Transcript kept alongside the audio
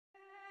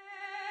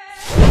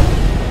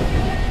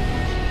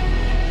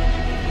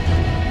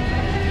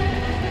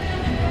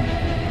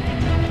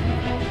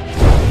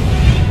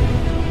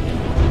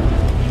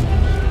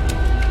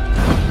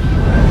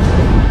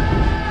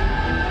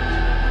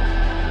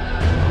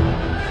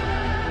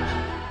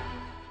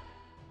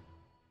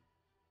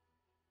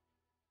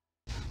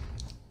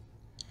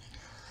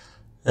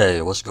Hey,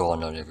 what's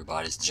going on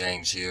everybody? It's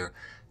James here,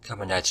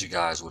 coming at you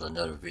guys with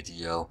another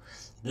video.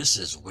 This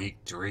is week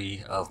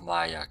 3 of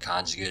my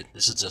conjugate.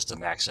 This is just the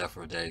max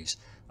effort days.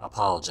 I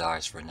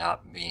apologize for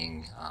not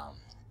being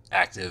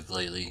active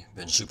lately.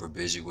 Been super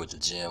busy with the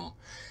gym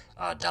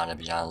down at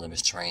Beyond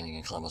Limits Training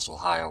in Columbus,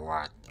 Ohio,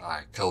 where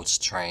I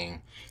coach,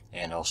 train,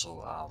 and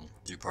also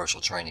do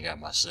personal training at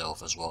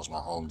myself as well as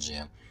my home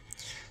gym.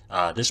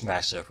 This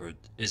max effort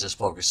is just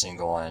focusing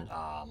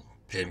on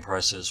pin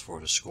presses for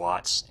the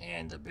squats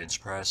and the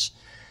bench press.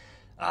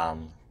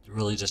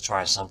 Really just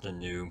trying something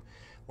new,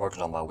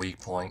 working on my weak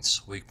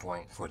points. Weak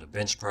point for the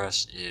bench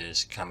press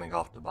is coming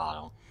off the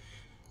bottom.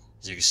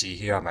 As you can see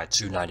here, I'm at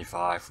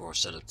 295 for a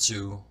set of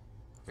 2.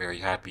 Very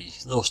happy.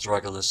 A little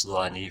struggleless, a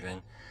little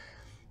uneven,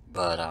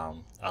 but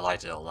I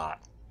liked it a lot.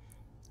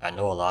 I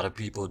know a lot of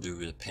people do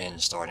the pin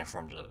starting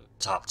from the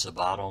top to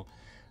bottom,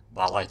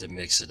 but I like to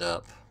mix it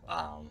up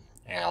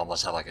and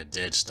almost have like a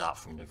dead stop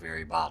from the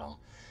very bottom.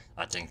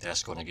 I think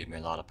that's going to give me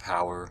a lot of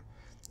power,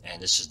 and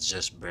this is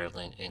just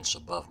barely an inch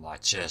above my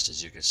chest,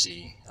 as you can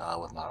see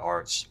with my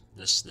arch.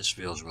 This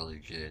feels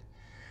really good.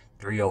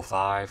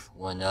 305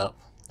 went up.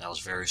 I was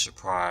very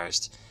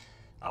surprised.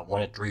 I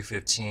wanted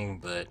 315,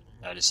 but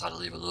I decided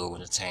to leave a little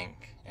in the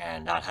tank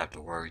and not have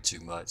to worry too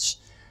much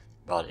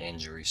about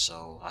injury,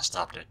 so I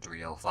stopped at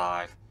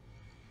 305.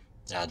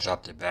 Then I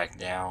dropped it back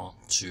down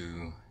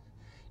to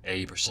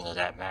 80% of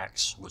that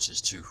max, which is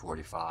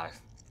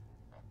 245.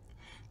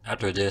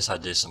 After this, I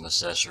did some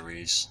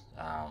accessories,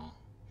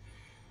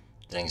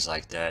 things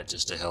like that,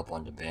 just to help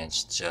on the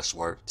bench, chest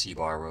work,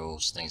 T-bar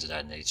rows, things of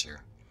that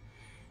nature.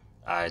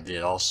 I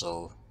did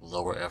also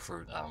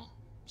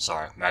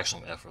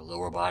maximum effort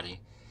lower body.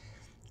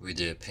 We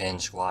did pin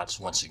squats.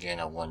 Once again,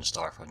 I wanted to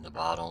start from the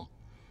bottom,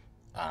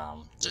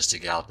 just to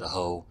get out the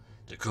hole.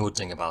 The cool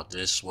thing about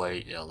this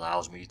way, it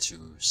allows me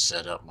to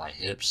set up my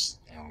hips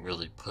and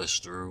really push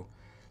through.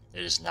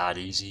 It is not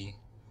easy,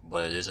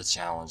 but it is a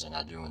challenge, and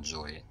I do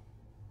enjoy it.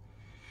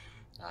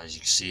 As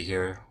you can see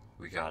here,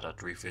 we got a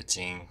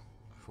 315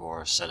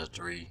 for a set of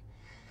 3,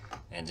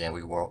 and then we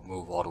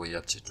move all the way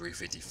up to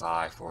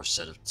 355 for a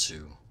set of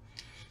 2.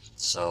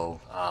 So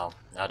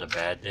not a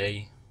bad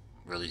day.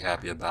 Really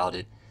happy about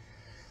it.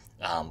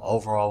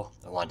 Overall,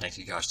 I want to thank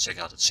you guys for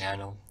checking out the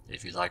channel.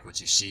 If you like what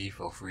you see,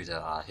 feel free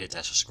to hit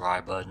that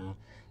subscribe button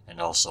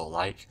and also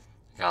like.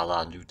 Got a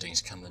lot of new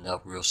things coming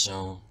up real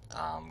soon.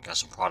 Got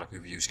some product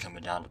reviews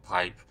coming down the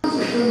pipe.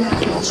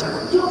 And also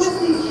new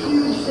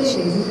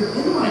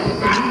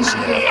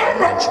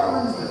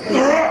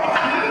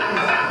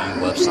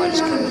website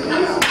is coming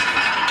out.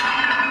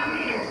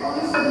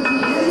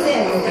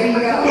 There you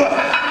go.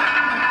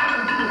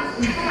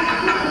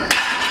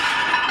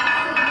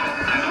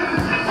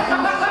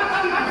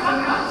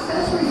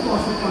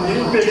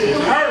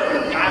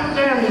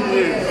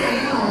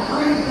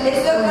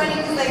 It's so funny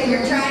because like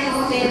you're trying to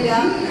stand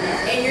up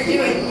and you're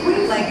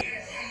doing like.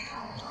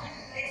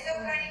 It's so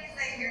funny because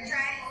like you're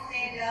trying to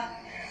stand up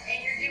and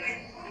you're doing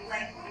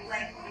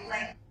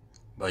like.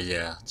 But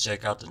yeah,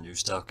 check out the new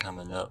stuff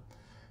coming up.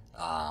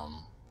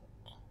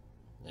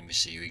 Let me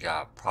see. We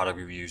got product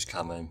reviews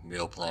coming,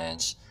 meal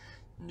plans,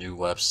 new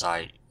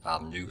website,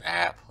 new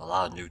app. A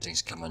lot of new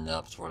things coming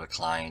up for the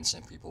clients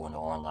and people in the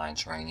online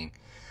training.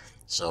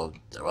 So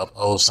the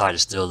old site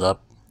is still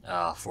up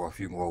for a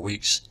few more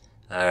weeks.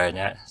 Other than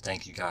that,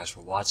 thank you guys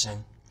for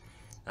watching.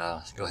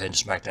 Go ahead and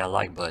smack that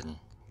like button.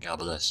 God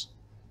bless.